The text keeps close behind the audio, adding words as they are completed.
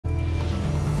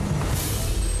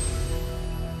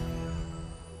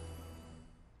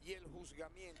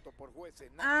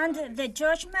and the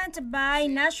judgment by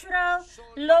national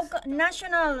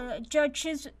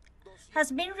judges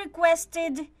has been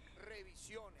requested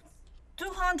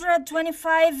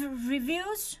 225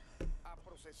 reviews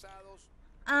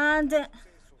and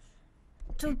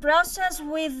to process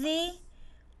with the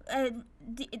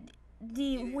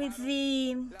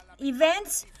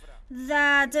events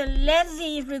that led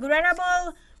the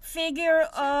regrettable figure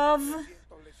of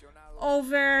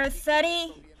over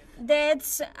 30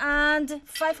 deaths and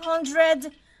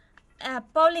 500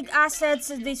 public assets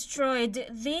destroyed.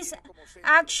 This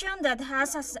action that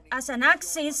has as an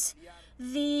axis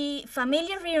the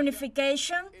familiar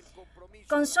reunification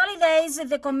consolidates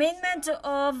the commitment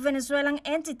of Venezuelan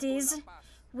entities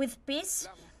with peace,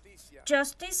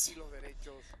 justice,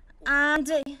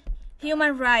 and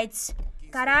human rights.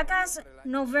 Caracas,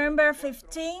 November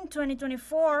 15,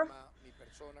 2024,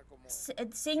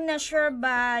 signature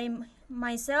by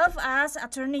myself as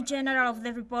Attorney General of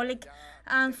the Republic.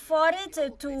 And for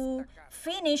it to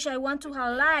finish, I want to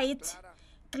highlight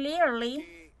clearly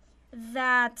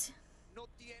that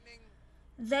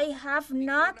they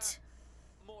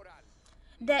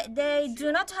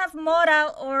do not have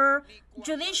moral or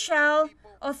judicial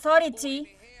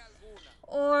authority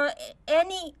or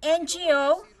any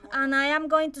NGO, and I am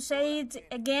going to say it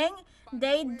again,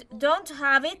 they don't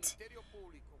have it.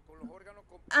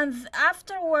 And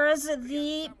afterwards,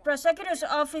 the prosecutor's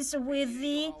office with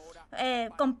the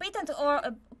competent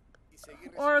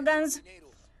organs,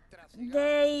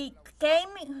 they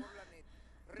came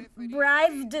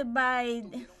bribed by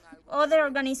other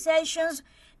organizations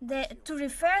to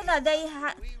refer that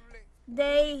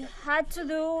they had to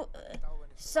do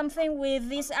something with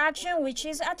this action, which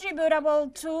is attributable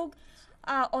to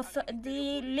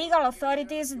the legal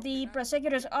authorities, the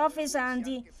prosecutor's office, and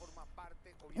the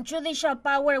judicial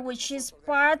power, which is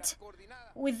part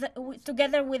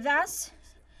together with us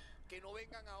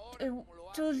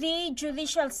to the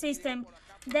judicial system.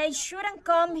 They shouldn't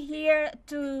come here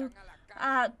to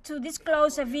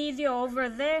disclose a video over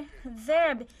there.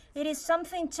 It is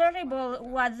something terrible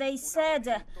what they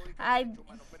said.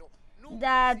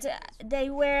 That they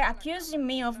were accusing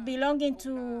me of belonging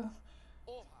to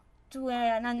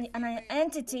an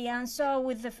entity, and so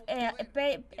with a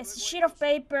sheet of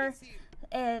paper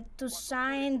to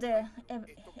sign a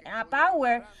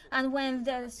power. And when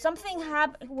something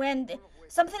like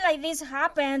this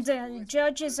happened,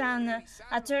 judges and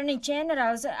attorney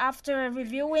generals, after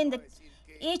reviewing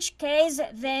each case,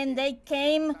 then they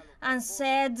came and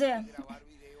said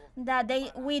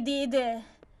that we did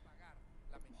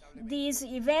these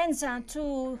events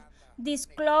to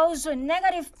disclose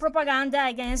negative propaganda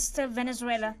against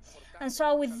Venezuela. And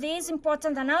so with this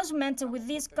important announcement, with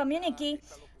this communique,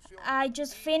 I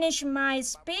just finished my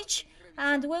speech,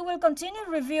 and we will continue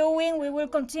reviewing, we will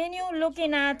continue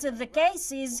looking at the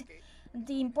cases,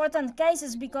 the important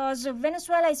cases, because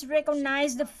Venezuela is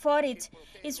recognized for it.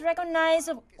 It's recognized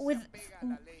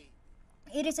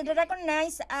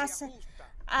as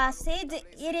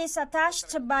it is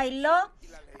attached by law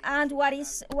and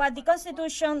what the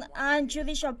Constitution and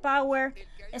judicial power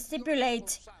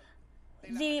stipulate.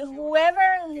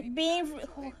 Whoever being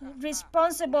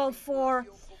responsible for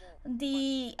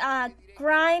the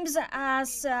crimes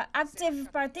as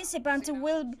active participant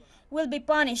will be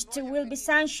punished, will be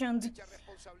sanctioned.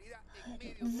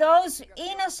 Those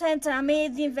innocent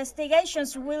amid the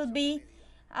investigations will be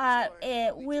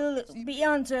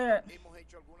under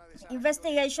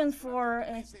investigation for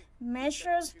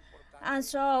measures. And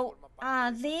so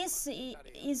this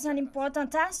is an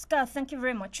important task. Thank you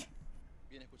very much.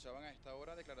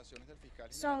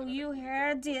 So you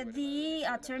heard the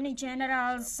Attorney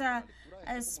General's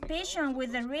speech, and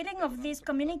with the reading of this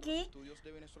communique,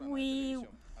 we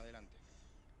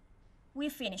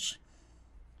finish.